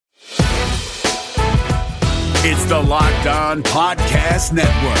It's the Locked On Podcast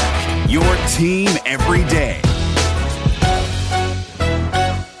Network, your team every day.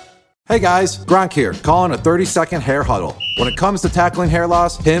 Hey guys, Gronk here, calling a 30-second hair huddle. When it comes to tackling hair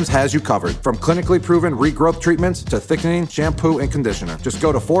loss, Hims has you covered. From clinically proven regrowth treatments to thickening, shampoo, and conditioner. Just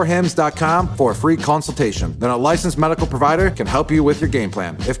go to 4hims.com for a free consultation. Then a licensed medical provider can help you with your game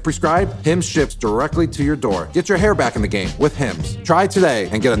plan. If prescribed, Hims ships directly to your door. Get your hair back in the game with Hims. Try today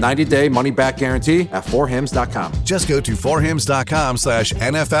and get a 90-day money-back guarantee at 4hims.com. Just go to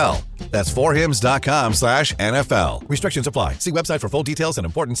 4hims.com/NFL. That's 4hims.com/NFL. Restrictions apply. See website for full details and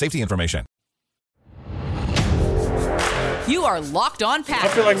important safety information. You are Locked On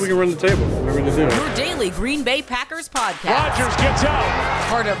Packers. I feel like we can run the table. We're going to do it. Your daily Green Bay Packers podcast. Rodgers gets out.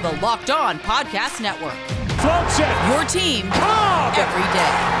 Part of the Locked On Podcast Network. Floats it. Your team every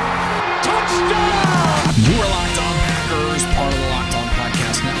day. Touchdown! You are Locked On Packers, part of the Locked On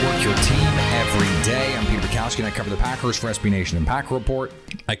Podcast Network, your team every day. I'm Peter Bukowski, and I cover the Packers for SB Nation and Packer Report.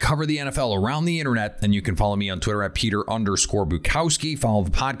 I cover the NFL around the internet, and you can follow me on Twitter at Peter_Bukowski. Follow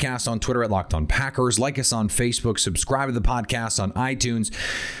the podcast on Twitter at Locked On Packers. Like us on Facebook. Subscribe to the podcast on iTunes,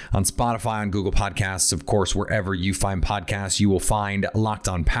 on Spotify, on Google Podcasts. Of course, wherever you find podcasts, you will find Locked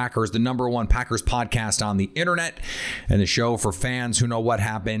On Packers, the #1 Packers podcast on the internet, and the show for fans who know what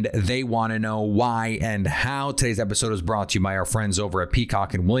happened. They want to know why and how. Today's episode is brought to you by our friends over at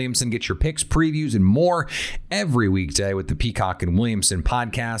Peacock and Williamson. Get your picks, previews, and more every weekday with the Peacock and Williamson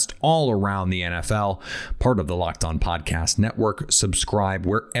podcast all around the NFL, part of the Locked On Podcast Network. Subscribe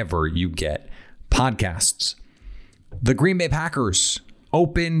wherever you get podcasts. The Green Bay Packers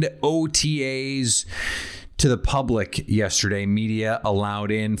opened OTAs to the public yesterday. Media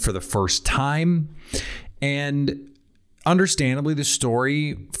allowed in for the first time. And understandably, the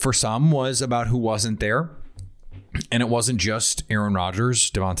story for some was about who wasn't there. And it wasn't just Aaron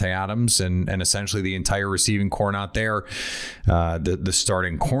Rodgers, Devontae Adams, and essentially the entire receiving core not there. The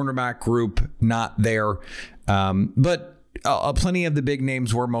starting cornerback group not there. But plenty of the big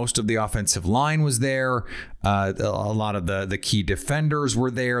names were. Most of the offensive line was there. A lot of the key defenders were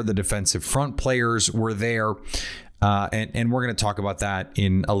there. The defensive front players were there. And we're going to talk about that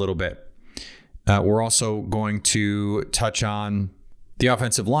in a little bit. We're also going to touch on the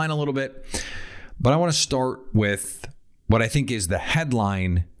offensive line a little bit. But I want to start with what I think is the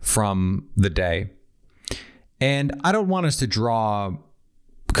headline from the day. And I don't want us to draw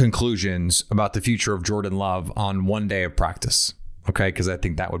conclusions about the future of Jordan Love on one day of practice, okay? Because I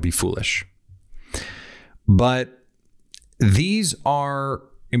think that would be foolish. But these are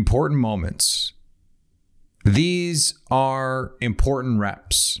important moments. These are important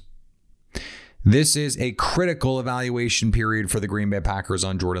reps. This is a critical evaluation period for the Green Bay Packers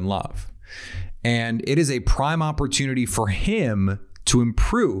on Jordan Love. And it is a prime opportunity for him to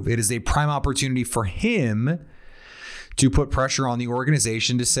improve. It is a prime opportunity for him to put pressure on the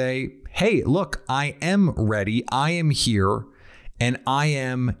organization to say, hey, look, I am ready. I am here. And I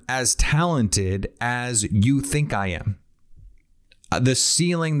am as talented as you think I am. The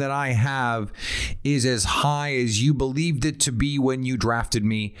ceiling that I have is as high as you believed it to be when you drafted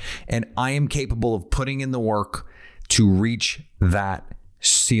me. And I am capable of putting in the work to reach that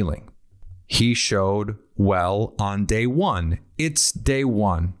ceiling. He showed well on day one. It's day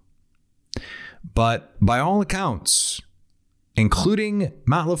one. But by all accounts, including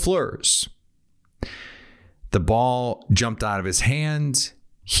Matt LaFleur's, the ball jumped out of his hand.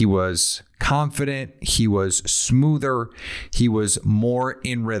 He was confident. He was smoother. He was more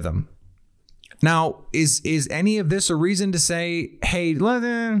in rhythm. Now, is any of this a reason to say, hey,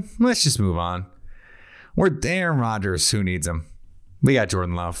 let's just move on? We're Aaron Rodgers. Who needs him? We got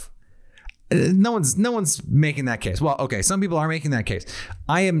Jordan Love. No one's making that case. Well, okay, some people are making that case.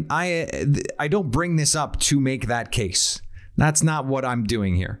 I don't bring this up to make that case. That's not what I'm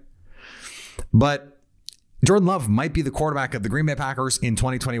doing here. But Jordan Love might be the quarterback of the Green Bay Packers in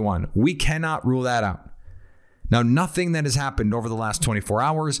 2021. We cannot rule that out. Now, nothing that has happened over the last 24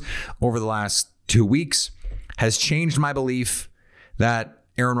 hours, over the last 2 weeks, has changed my belief that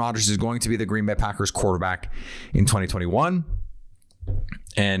Aaron Rodgers is going to be the Green Bay Packers quarterback in 2021.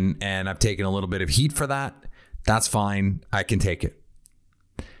 And I've taken a little bit of heat for that. That's fine. I can take it.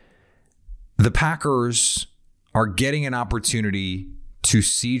 The Packers are getting an opportunity to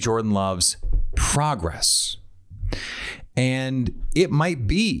see Jordan Love's progress. And it might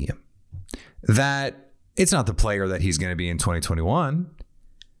be that it's not the player that he's going to be in 2021.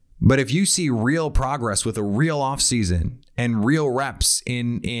 But if you see real progress with a real offseason and real reps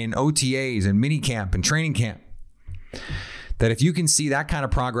in OTAs and minicamp and training camp, that if you can see that kind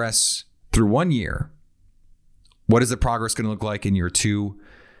of progress through 1 year, what is the progress going to look like in year 2,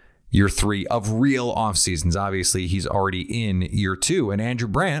 year 3 of real off seasons. Obviously, he's already in year 2. And Andrew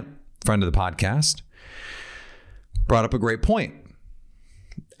Brandt, friend of the podcast, brought up a great point.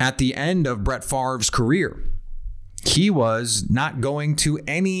 At the end of Brett Favre's career, he was not going to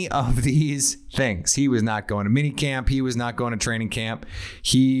any of these things. He was not going to minicamp. He was not going to training camp.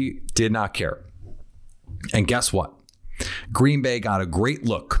 He did not care. And guess what? Green Bay got a great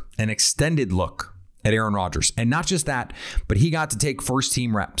look, an extended look at Aaron Rodgers. And not just that, but he got to take first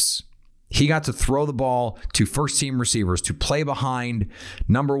team reps. He got to throw the ball to first team receivers, to play behind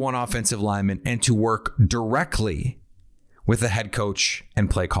number 1 offensive lineman, and to work directly with the head coach and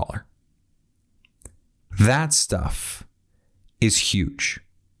play caller. That stuff is huge.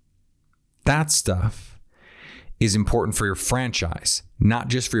 That stuff is important for your franchise, not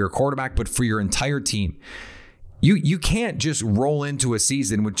just for your quarterback, but for your entire team. You can't just roll into a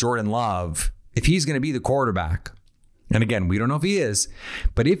season with Jordan Love if he's going to be the quarterback. And again, we don't know if he is,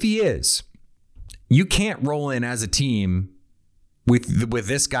 but if he is, you can't roll in as a team with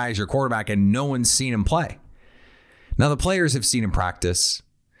this guy as your quarterback and no one's seen him play. Now, the players have seen him practice,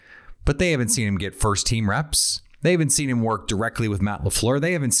 but they haven't seen him get first team reps. They haven't seen him work directly with Matt LaFleur.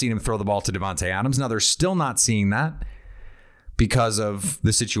 They haven't seen him throw the ball to Devontae Adams. Now, they're still not seeing that because of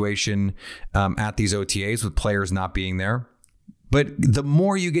the situation at these OTAs with players not being there. But the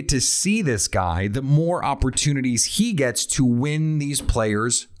more you get to see this guy, the more opportunities he gets to win these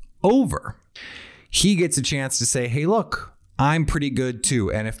players over. He gets a chance to say, hey, look, I'm pretty good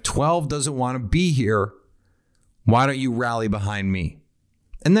too. And if 12 doesn't want to be here, why don't you rally behind me?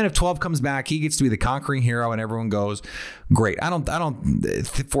 And then if 12 comes back, he gets to be the conquering hero and everyone goes, great. I don't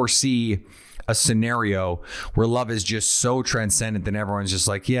foresee a scenario where Love is just so transcendent that everyone's just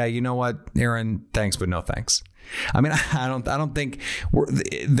like, yeah, you know what, Aaron, thanks, but no thanks. I mean, I don't think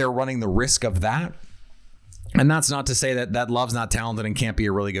they're running the risk of that. And that's not to say that Love's not talented and can't be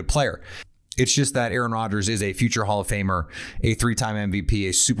a really good player. It's just that Aaron Rodgers is a future Hall of Famer, a 3-time MVP,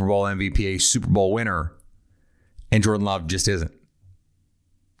 a Super Bowl MVP, a Super Bowl winner, and Jordan Love just isn't.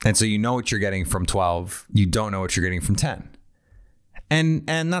 And so you know what you're getting from 12. You don't know what you're getting from 10. And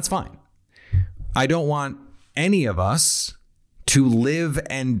that's fine. I don't want any of us to live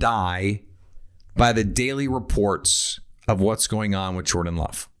and die by the daily reports of what's going on with Jordan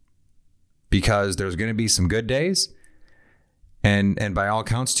Love. Because there's going to be some good days. And by all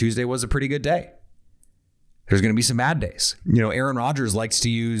accounts, Tuesday was a pretty good day. There's going to be some bad days. You know, Aaron Rodgers likes to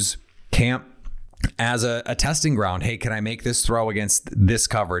use camp as a testing ground. Hey, can I make this throw against this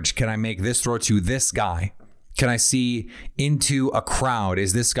coverage? Can I make this throw to this guy? Can I see into a crowd?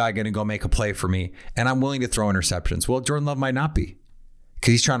 Is this guy going to go make a play for me? And I'm willing to throw interceptions. Well, Jordan Love might not be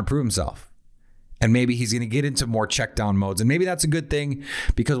because he's trying to prove himself. And maybe he's going to get into more check down modes. And maybe that's a good thing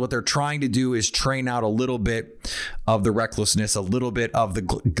because what they're trying to do is train out a little bit of the recklessness, a little bit of the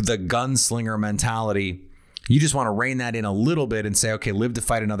gunslinger mentality. You just want to rein that in a little bit and say, okay, live to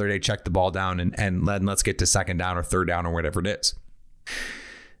fight another day, check the ball down, and let's get to second down or third down or whatever it is.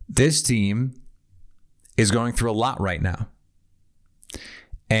 This team is going through a lot right now.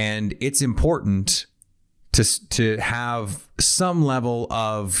 And it's important to have some level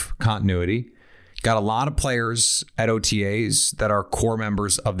of continuity. Got a lot of players at OTAs that are core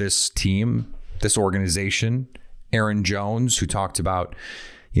members of this team, this organization. Aaron Jones, who talked about,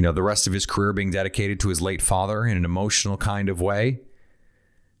 you know, the rest of his career being dedicated to his late father in an emotional kind of way.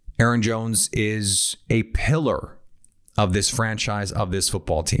 Aaron Jones is a pillar of this franchise, of this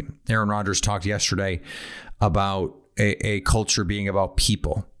football team. Aaron Rodgers talked yesterday about a culture being about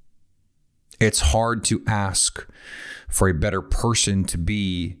people. It's hard to ask for a better person to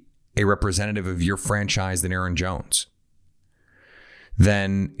be a representative of your franchise than Aaron Jones.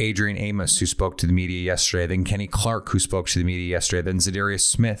 Then Adrian Amos, who spoke to the media yesterday. Then Kenny Clark, who spoke to the media yesterday. Then Zadarius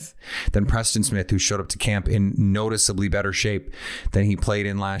Smith. Then Preston Smith, who showed up to camp in noticeably better shape than he played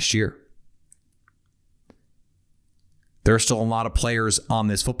in last year. There are still a lot of players on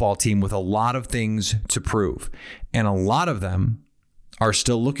this football team with a lot of things to prove. And a lot of them are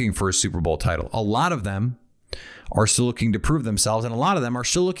still looking for a Super Bowl title. A lot of them are still looking to prove themselves. And a lot of them are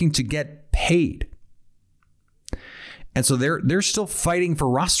still looking to get paid. And so they're still fighting for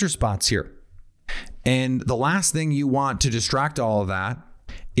roster spots here. And the last thing you want to distract all of that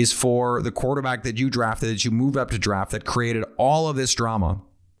is for the quarterback that you drafted, that you moved up to draft, that created all of this drama,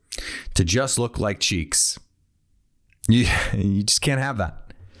 to just look like cheeks. You just can't have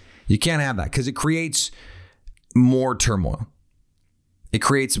that. You can't have that because it creates more turmoil. It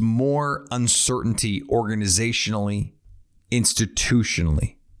creates more uncertainty organizationally,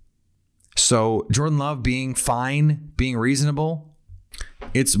 institutionally. So Jordan Love being fine, being reasonable,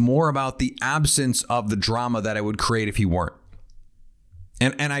 it's more about the absence of the drama that it would create if he weren't.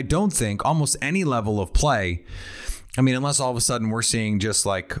 And I don't think almost any level of play, I mean, unless all of a sudden we're seeing just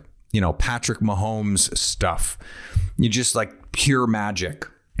like, Patrick Mahomes stuff, you just like pure magic.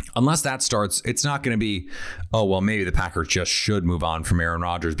 Unless that starts, it's not going to be, oh, well, maybe the Packers just should move on from Aaron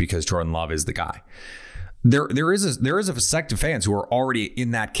Rodgers because Jordan Love is the guy. There is a sect of fans who are already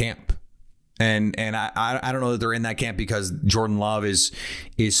in that camp. And I don't know that they're in that camp because Jordan Love is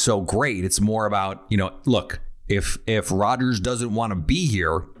so great. It's more about, look, if Rodgers doesn't want to be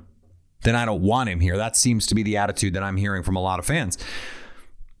here, then I don't want him here. That seems to be the attitude that I'm hearing from a lot of fans.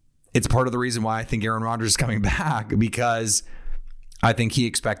 It's part of the reason why I think Aaron Rodgers is coming back, because I think he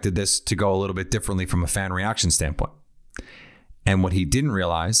expected this to go a little bit differently from a fan reaction standpoint. And what he didn't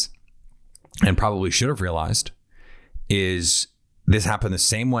realize, and probably should have realized, is this happened the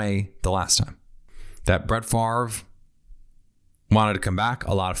same way the last time. That Brett Favre wanted to come back.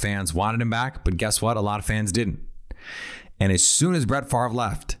 A lot of fans wanted him back, but guess what? A lot of fans didn't. And as soon as Brett Favre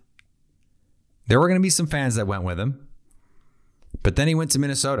left, there were going to be some fans that went with him. But then he went to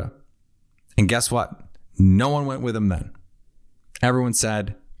Minnesota. And guess what? No one went with him then. Everyone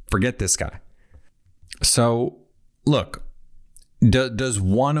said, forget this guy. So, look, does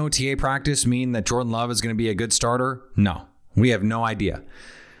one OTA practice mean that Jordan Love is going to be a good starter? No, we have no idea.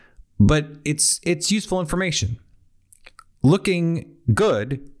 But it's useful information. Looking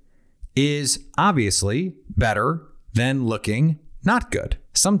good is obviously better than looking not good.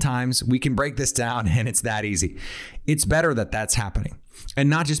 Sometimes we can break this down and it's that easy. It's better that that's happening. And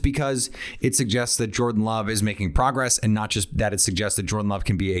not just because it suggests that Jordan Love is making progress, and not just that it suggests that Jordan Love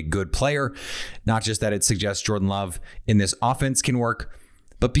can be a good player, not just that it suggests Jordan Love in this offense can work,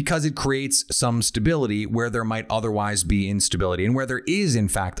 but because it creates some stability where there might otherwise be instability, and where there is, in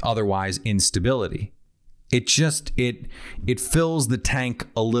fact, otherwise instability. It fills the tank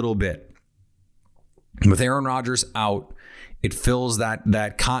a little bit. With Aaron Rodgers out, it fills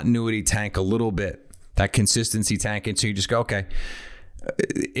that continuity tank a little bit, that consistency tank. And so you just go, okay,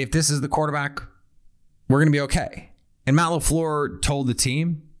 if this is the quarterback, we're going to be okay. And Matt LaFleur told the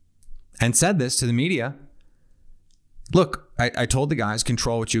team and said this to the media. Look, I told the guys,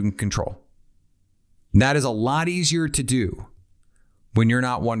 control what you can control. That is a lot easier to do when you're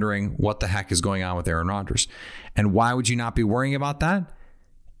not wondering what the heck is going on with Aaron Rodgers. And why would you not be worrying about that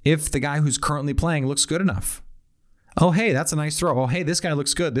if the guy who's currently playing looks good enough? Oh, hey, that's a nice throw. Oh, hey, this guy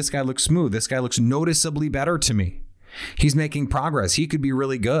looks good. This guy looks smooth. This guy looks noticeably better to me. He's making progress. He could be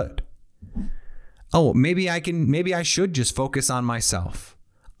really good. Oh, maybe I should just focus on myself.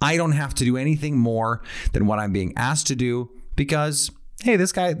 I don't have to do anything more than what I'm being asked to do because, hey,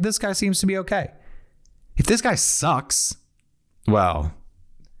 this guy seems to be okay. If this guy sucks, well,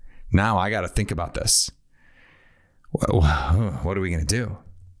 now I got to think about this. What are we going to do?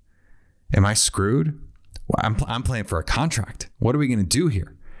 Am I screwed? I'm playing for a contract. What are we going to do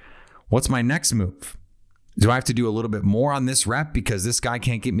here? What's my next move? Do I have to do a little bit more on this rep because this guy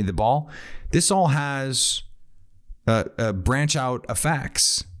can't get me the ball? This all has branch out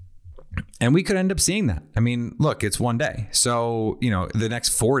effects. And we could end up seeing that. I mean, look, it's one day. So, the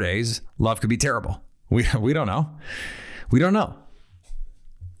next 4 days, Love could be terrible. We don't know. We don't know.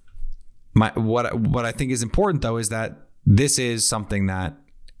 What I think is important, though, is that this is something that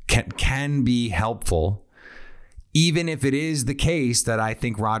can be helpful, even if it is the case that I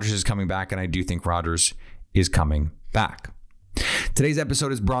think Rodgers is coming back, and I do think Rodgers is coming back. Today's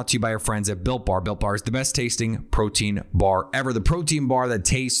episode is brought to you by our friends at Built Bar. Built Bar is the best tasting protein bar ever. The protein bar that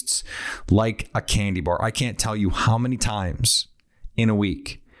tastes like a candy bar. I can't tell you how many times in a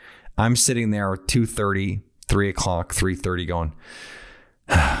week I'm sitting there at 2:30, 3 o'clock, 3:30 going,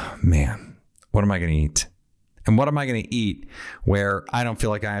 man, what am I going to eat? And what am I going to eat where I don't feel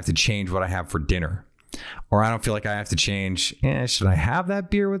like I have to change what I have for dinner? Or I don't feel like I have to change, should I have that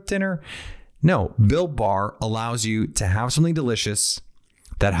beer with dinner? No, Built Bar allows you to have something delicious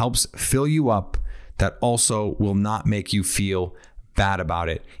that helps fill you up, that also will not make you feel bad about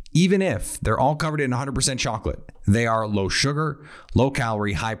it. Even if they're all covered in 100% chocolate, they are low sugar, low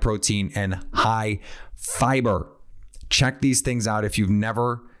calorie, high protein, and high fiber. Check these things out. If you've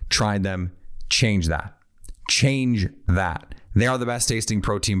never tried them, change that. Change that. They are the best tasting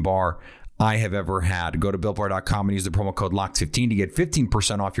protein bar I have ever had. Go to BuiltBar.com and use the promo code LOCKED15 to get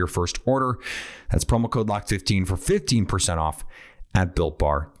 15% off your first order. That's promo code LOCKED15 for 15% off at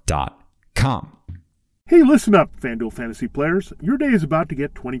BuiltBar.com. Hey, listen up, FanDuel Fantasy players. Your day is about to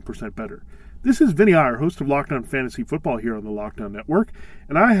get 20% better. This is Vinny Iyer, host of Locked On Fantasy Football here on the Locked On Network,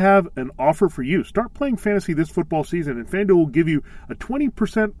 and I have an offer for you. Start playing fantasy this football season, and FanDuel will give you a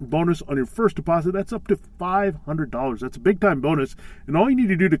 20% bonus on your first deposit. That's up to $500. That's a big-time bonus, and all you need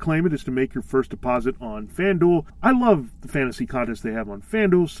to do to claim it is to make your first deposit on FanDuel. I love the fantasy contests they have on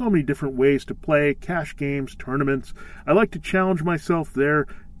FanDuel. So many different ways to play, cash games, tournaments. I like to challenge myself there.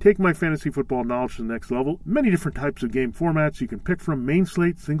 Take my fantasy football knowledge to the next level. Many different types of game formats you can pick from: main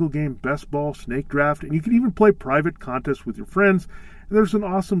slate, single game, best ball, snake draft, and you can even play private contests with your friends. And there's an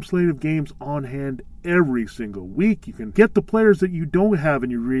awesome slate of games on hand every single week. You can get the players that you don't have in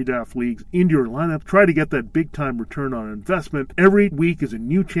your redraft leagues into your lineup. Try to get that big-time return on investment. Every week is a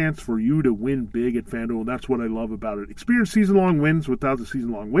new chance for you to win big at FanDuel, and that's what I love about it. Experience season-long wins without the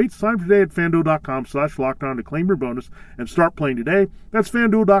season-long waits. Sign up today at FanDuel.com/lockedon to claim your bonus and start playing today. That's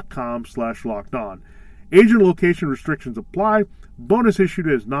FanDuel.com/lockedon. Age and location restrictions apply. Bonus issued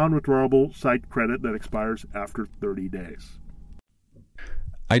as non-withdrawable site credit that expires after 30 days.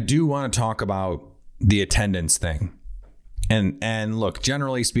 I do want to talk about the attendance thing. And look,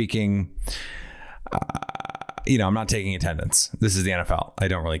 generally speaking, I'm not taking attendance. This is the NFL. I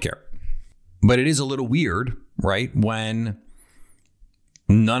don't really care. But it is a little weird, right, when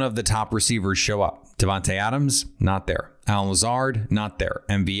none of the top receivers show up. Devontae Adams, not there. Alan Lazard, not there.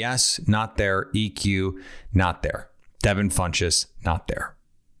 MVS, not there. EQ, not there. Devin Funchess, not there.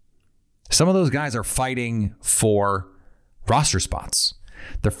 Some of those guys are fighting for roster spots.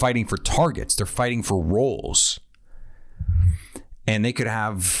 They're fighting for targets. They're fighting for roles. And they could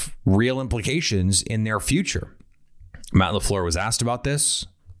have real implications in their future. Matt LaFleur was asked about this.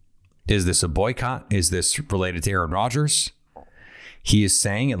 Is this a boycott? Is this related to Aaron Rodgers? He is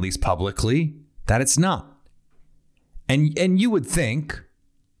saying, at least publicly, that it's not. And you would think,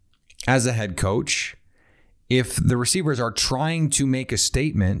 as a head coach, if the receivers are trying to make a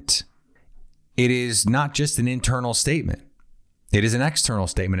statement, it is not just an internal statement. It is an external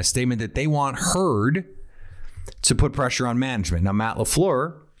statement, a statement that they want heard to put pressure on management. Now, Matt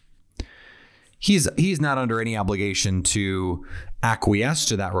LaFleur, he's not under any obligation to acquiesce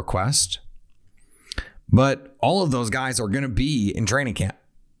to that request, but all of those guys are going to be in training camp,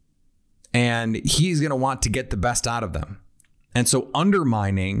 and he's going to want to get the best out of them. And so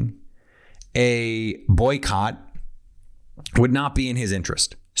undermining a boycott would not be in his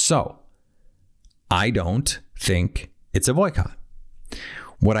interest. So I don't think it's a boycott.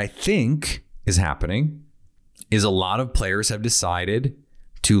 What I think is happening is a lot of players have decided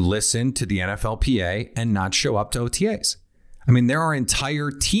to listen to the NFLPA and not show up to OTAs. I mean, there are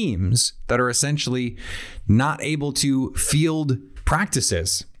entire teams that are essentially not able to field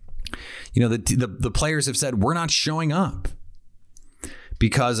practices. The players have said, we're not showing up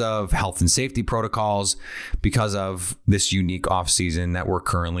because of health and safety protocols, because of this unique offseason that we're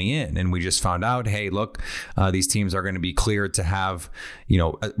currently in. And we just found out, hey, look, these teams are going to be cleared to have,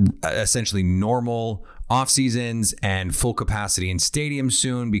 essentially normal off seasons and full capacity in stadiums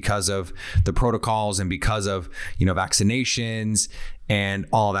soon because of the protocols and because of, vaccinations and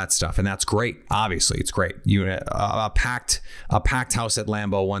all that stuff. And that's great. Obviously, it's great. A packed house at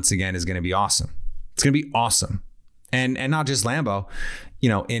Lambeau once again is going to be awesome. It's going to be awesome. And not just Lambeau,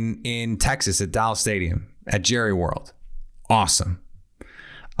 in Texas at Dallas Stadium, at Jerry World. Awesome.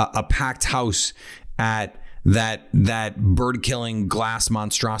 A packed house at that bird-killing glass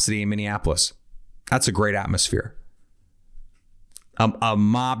monstrosity in Minneapolis. That's a great atmosphere. A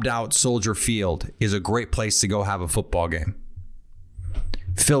mobbed-out Soldier Field is a great place to go have a football game.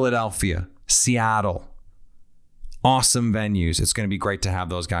 Philadelphia, Seattle, awesome venues. It's going to be great to have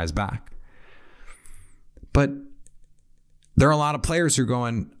those guys back. But there are a lot of players who are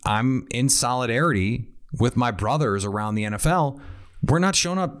going, I'm in solidarity with my brothers around the NFL. We're not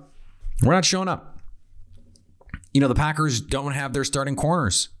showing up. We're not showing up. The Packers don't have their starting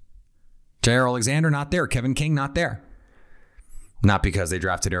corners. Jair Alexander, not there. Kevin King, not there. Not because they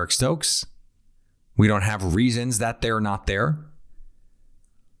drafted Eric Stokes. We don't have reasons that they're not there.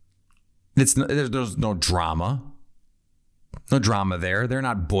 There's no drama. No drama there. They're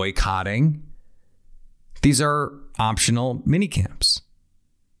not boycotting. These are optional mini camps.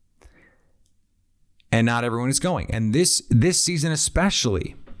 And not everyone is going. And this season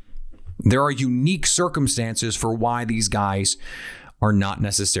especially, there are unique circumstances for why these guys are not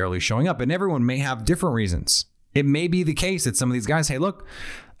necessarily showing up. And everyone may have different reasons. It may be the case that some of these guys, hey, look,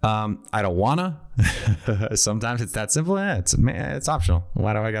 I don't want to. Sometimes it's that simple. It's optional.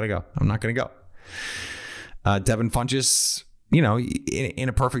 Why do I got to go? I'm not going to go. Devin Funchess, in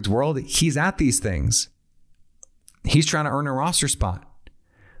a perfect world, he's at these things. He's trying to earn a roster spot.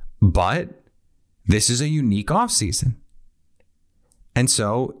 But this is a unique offseason. And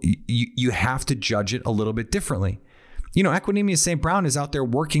so you have to judge it a little bit differently. You know, Equanimeous St. Brown is out there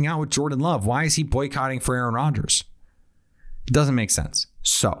working out with Jordan Love. Why is he boycotting for Aaron Rodgers? It doesn't make sense.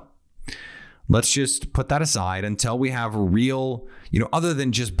 So let's just put that aside until we have real, other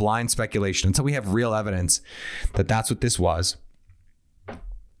than just blind speculation, until we have real evidence that that's what this was.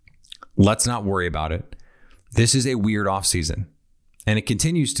 Let's not worry about it. This is a weird offseason. And it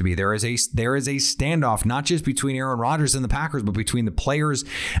continues to be. There is a standoff, not just between Aaron Rodgers and the Packers, but between the players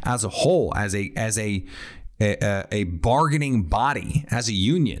as a whole, as a bargaining body, as a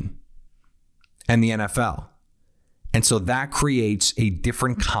union, and the NFL. And so that creates a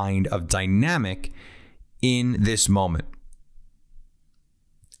different kind of dynamic in this moment.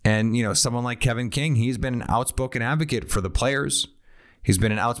 And, someone like Kevin King, he's been an outspoken advocate for the players. He's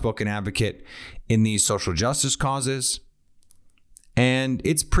been an outspoken advocate in these social justice causes. And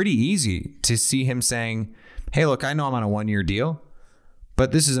it's pretty easy to see him saying, hey, look, I know I'm on a 1-year deal,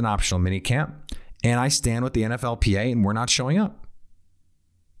 but this is an optional minicamp, and I stand with the NFLPA, and we're not showing up.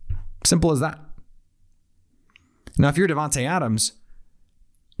 Simple as that. Now, if you're Davante Adams,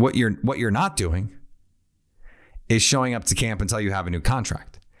 what you're not doing is showing up to camp until you have a new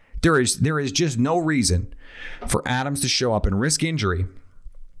contract. There is just no reason for Adams to show up and risk injury.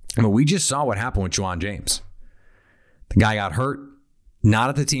 I mean, we just saw what happened with Juwan James. The guy got hurt, not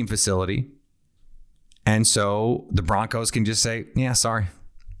at the team facility. And so the Broncos can just say, yeah, sorry,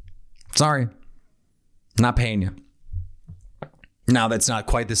 not paying you. Now, that's not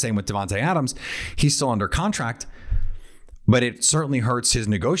quite the same with Davante Adams. He's still under contract, but it certainly hurts his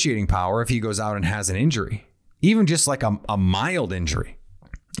negotiating power if he goes out and has an injury, even just like a mild injury.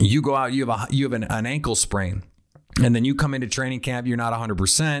 You go out, you have an ankle sprain, and then you come into training camp, you're not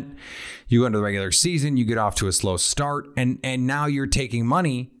 100%. You go into the regular season, you get off to a slow start, and now you're taking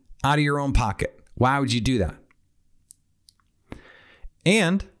money out of your own pocket. Why would you do that?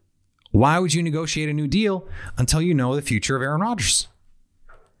 And why would you negotiate a new deal until you know the future of Aaron Rodgers?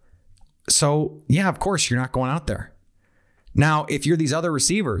 So, yeah, of course, you're not going out there. Now, if you're these other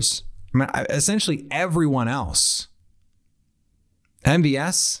receivers, essentially everyone else,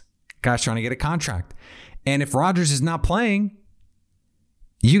 MVS, guys trying to get a contract. And if Rodgers is not playing,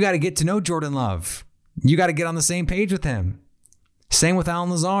 you got to get to know Jordan Love. You got to get on the same page with him. Same with Allen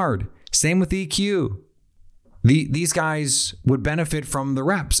Lazard. Same with EQ. These guys would benefit from the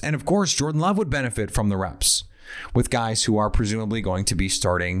reps. And of course, Jordan Love would benefit from the reps with guys who are presumably going to be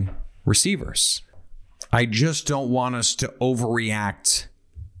starting receivers. I just don't want us to overreact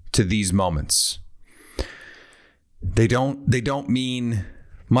to these moments. They don't mean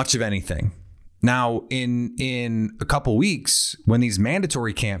much of anything. Now, in a couple weeks, when these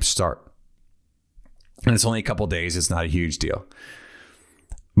mandatory camps start, and it's only a couple days, it's not a huge deal.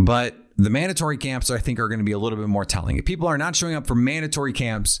 But the mandatory camps, I think, are going to be a little bit more telling. If people are not showing up for mandatory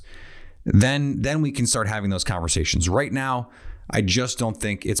camps, then we can start having those conversations. Right now, I just don't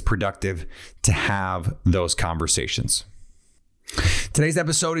think it's productive to have those conversations. Today's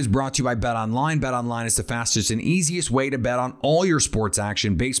episode is brought to you by BetOnline. BetOnline is the fastest and easiest way to bet on all your sports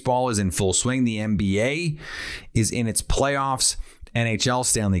action. Baseball is in full swing. The NBA is in its playoffs. NHL,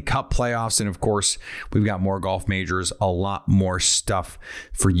 Stanley Cup playoffs, and of course, we've got more golf majors, a lot more stuff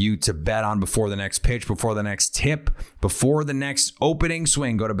for you to bet on before the next pitch, before the next tip, before the next opening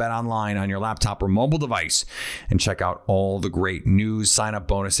swing. Go to BetOnline on your laptop or mobile device and check out all the great news, sign-up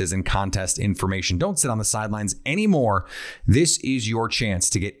bonuses, and contest information. Don't sit on the sidelines anymore. This is your chance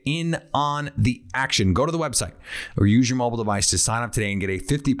to get in on the action. Go to the website or use your mobile device to sign up today and get a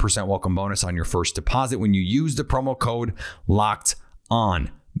 50% welcome bonus on your first deposit when you use the promo code LOCKEDON.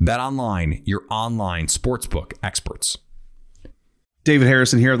 BetOnline, your online sportsbook experts. David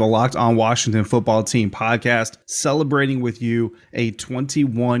Harrison here, the Locked On Washington Football Team podcast, celebrating with you a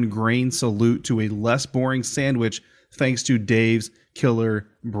 21 grain salute to a less boring sandwich thanks to Dave's Killer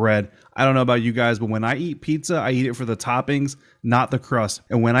Bread. I don't know about you guys, but when I eat pizza, I eat it for the toppings, not the crust.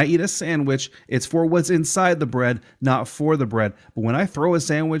 And when I eat a sandwich, it's for what's inside the bread, not for the bread. But when I throw a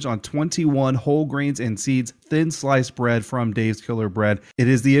sandwich on 21 whole grains and seeds, thin sliced bread from Dave's Killer Bread, it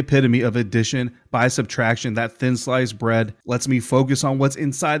is the epitome of addition by subtraction. That thin sliced bread lets me focus on what's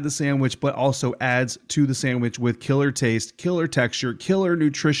inside the sandwich, but also adds to the sandwich with killer taste, killer texture, killer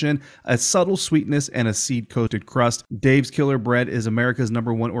nutrition, a subtle sweetness, and a seed-coated crust. Dave's Killer Bread is America's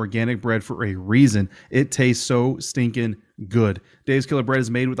 #1 organic bread for a reason. It tastes so stinking good. Dave's Killer Bread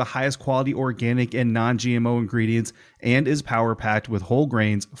is made with the highest quality organic and non-GMO ingredients and is power-packed with whole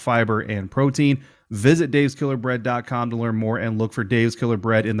grains, fiber, and protein. Visit daveskillerbread.com to learn more and look for Dave's Killer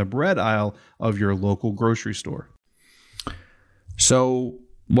Bread in the bread aisle of your local grocery store. So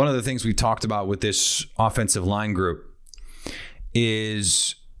one of the things we talked about with this offensive line group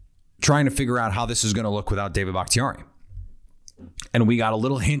is trying to figure out how this is going to look without David Bakhtiari. And we got a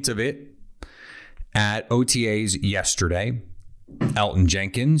little hint of it at OTAs yesterday. Elton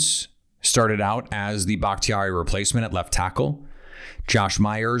Jenkins started out as the Bakhtiari replacement at left tackle. Josh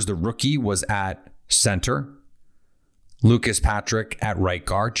Myers, the rookie, was at center. Lucas Patrick at right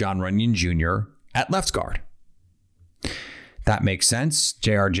guard. John Runyon Jr. at left guard. That makes sense.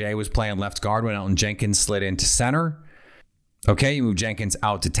 JRJ was playing left guard when Elton Jenkins slid into center. Okay, you move Jenkins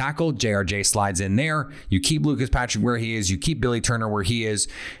out to tackle. JRJ slides in there. You keep Lucas Patrick where he is. You keep Billy Turner where he is.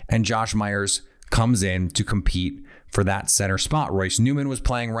 And Josh Myers comes in to compete for that center spot. Royce Newman was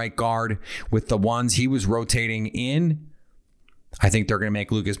playing right guard with the ones he was rotating in. I think they're going to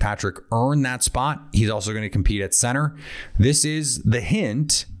make Lucas Patrick earn that spot. He's also going to compete at center. This is the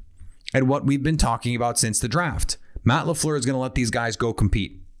hint at what we've been talking about since the draft. Matt LaFleur is going to let these guys go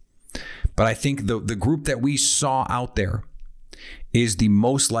compete. But I think the group that we saw out there is the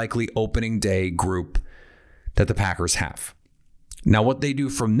most likely opening day group that the Packers have. Now, what they do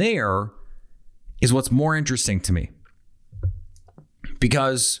from there is what's more interesting to me.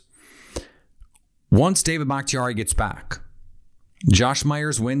 Because once David Bakhtiari gets back, Josh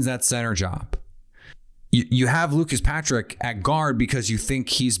Myers wins that center job. You have Lucas Patrick at guard because you think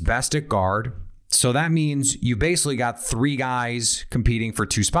he's best at guard. So that means you basically got 3 guys competing for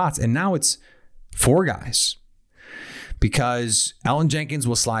 2 spots. And now it's 4 guys. Because Elton Jenkins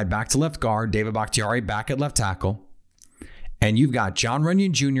will slide back to left guard, David Bakhtiari back at left tackle. And you've got John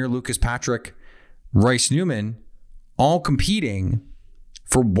Runyon Jr., Lucas Patrick, Royce Newman, all competing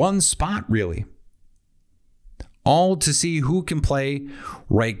for 1 spot, really. All to see who can play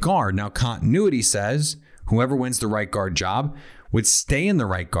right guard. Now, continuity says whoever wins the right guard job would stay in the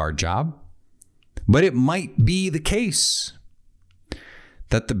right guard job. But it might be the case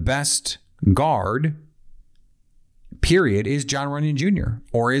that the best guard, period, is John Runyon Jr.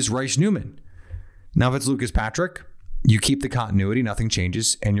 or is Royce Newman. Now, if it's Lucas Patrick, you keep the continuity, nothing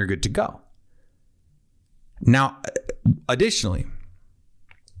changes, and you're good to go. Now, additionally,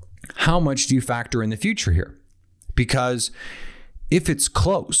 how much do you factor in the future here? Because if it's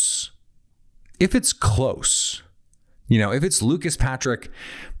close, if it's Lucas Patrick,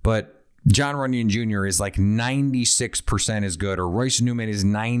 but John Runyon Jr. is like 96% as good, or Royce Newman is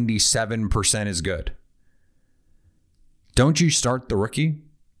 97% as good, don't you start the rookie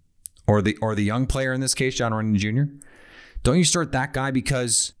or the young player, in this case, John Runyon Jr.? Don't you start that guy?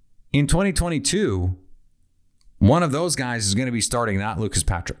 Because in 2022, one of those guys is going to be starting, not Lucas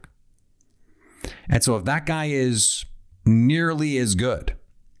Patrick. And so if that guy is nearly as good,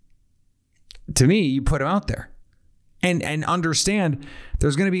 to me, you put him out there and understand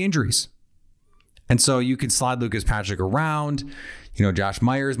there's going to be injuries. And so you can slide Lucas Patrick around. You know, Josh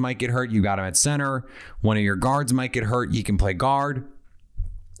Myers might get hurt. You got him at center. One of your guards might get hurt. You can play guard.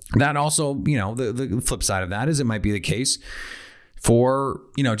 That also, you know, the flip side of that is it might be the case for,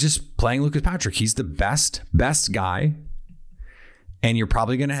 you know, just playing Lucas Patrick. He's the best guy. And you're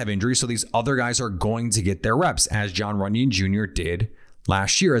probably going to have injuries. So these other guys are going to get their reps, as John Runyon Jr. did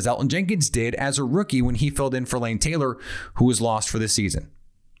last year, as Elton Jenkins did as a rookie when he filled in for Lane Taylor, who was lost for the season.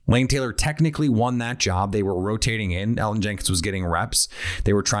 Lane Taylor technically won that job. They were rotating in. Elton Jenkins was getting reps.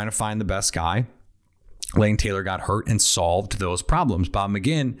 They were trying to find the best guy. Lane Taylor got hurt and solved those problems. Bob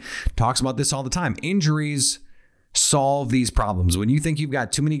McGinn talks about this all the time. Injuries solve these problems. When you think you've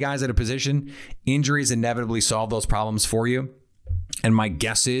got too many guys at a position, injuries inevitably solve those problems for you. And my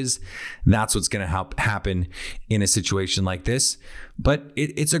guess is that's what's going to happen in a situation like this. But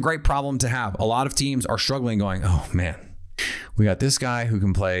it's a great problem to have. A lot of teams are struggling, going, oh, man, we got this guy who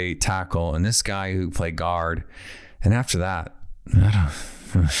can play tackle and this guy who can play guard. And after that,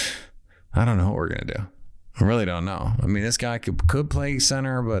 I don't know what we're going to do. I really don't know. I mean, this guy could play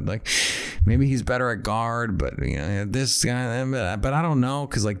center, but like maybe he's better at guard. But you know, this guy, but I don't know,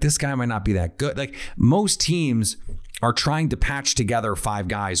 because like this guy might not be that good. Like most teams are trying to patch together 5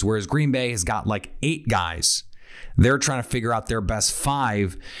 guys, whereas Green Bay has got like 8 guys. They're trying to figure out their best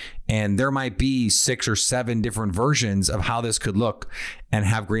 5, and there might be 6 or 7 different versions of how this could look and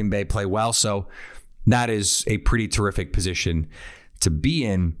have Green Bay play well. So that is a pretty terrific position to be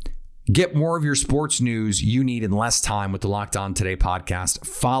in. Get more of your sports news you need in less time with the Locked On Today podcast.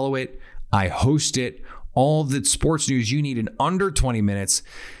 Follow it. I host it. All the sports news you need in under 20 minutes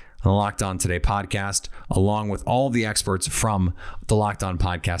on the Locked On Today podcast, along with all the experts from the Locked On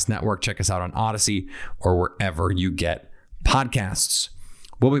Podcast Network. Check us out on Odyssey or wherever you get podcasts.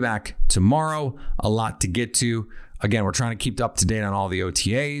 We'll be back tomorrow. A lot to get to. Again, we're trying to keep up to date on all the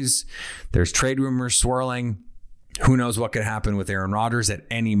OTAs. There's trade rumors swirling. Who knows what could happen with Aaron Rodgers at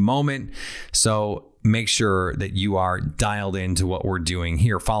any moment. So make sure that you are dialed into what we're doing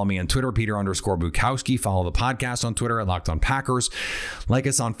here. Follow me on Twitter, Peter_Bukowski. Follow the podcast on Twitter at Locked On Packers. Like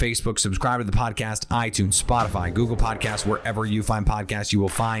us on Facebook. Subscribe to the podcast, iTunes, Spotify, Google Podcasts, wherever you find podcasts, you will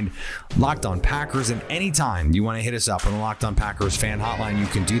find Locked On Packers. And anytime you want to hit us up on the Locked On Packers fan hotline, you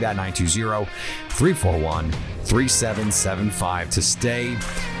can do that, 920-341-3775, to stay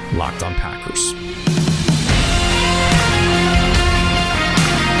Locked On Packers.